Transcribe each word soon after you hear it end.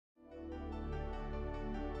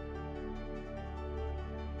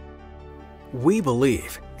We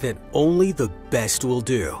believe that only the best will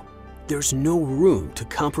do. There's no room to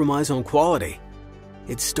compromise on quality.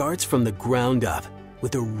 It starts from the ground up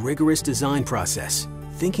with a rigorous design process,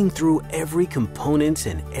 thinking through every component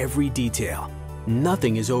and every detail.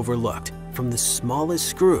 Nothing is overlooked, from the smallest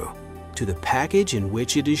screw to the package in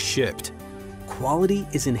which it is shipped. Quality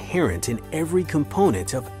is inherent in every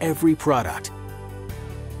component of every product.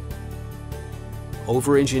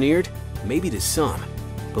 Over-engineered? Maybe to some,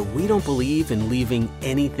 but we don't believe in leaving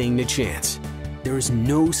anything to chance. There is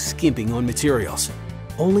no skimping on materials.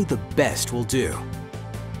 Only the best will do.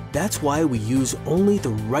 That's why we use only the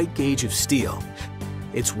right gauge of steel.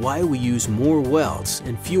 It's why we use more welds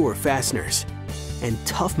and fewer fasteners, and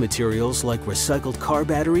tough materials like recycled car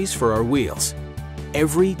batteries for our wheels.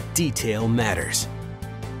 Every detail matters.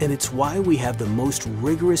 And it's why we have the most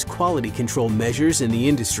rigorous quality control measures in the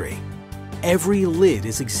industry. Every lid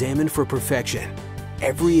is examined for perfection,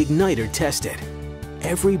 every igniter tested,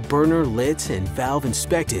 every burner lit and valve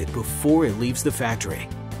inspected before it leaves the factory.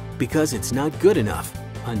 Because it's not good enough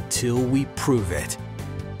until we prove it.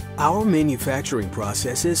 Our manufacturing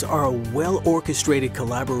processes are a well-orchestrated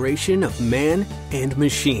collaboration of man and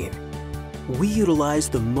machine. We utilize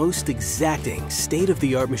the most exacting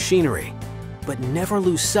state-of-the-art machinery, but never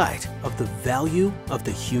lose sight of the value of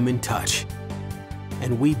the human touch.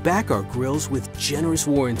 And we back our grills with generous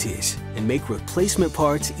warranties and make replacement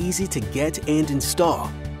parts easy to get and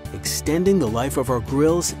install, extending the life of our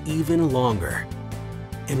grills even longer.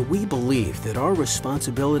 And we believe that our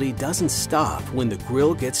responsibility doesn't stop when the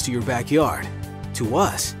grill gets to your backyard. To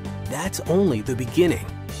us, that's only the beginning.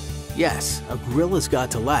 Yes, a grill has got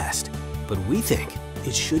to last, but we think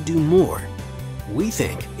it should do more. We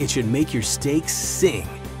think it should make your steaks sing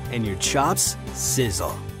and your chops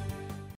sizzle.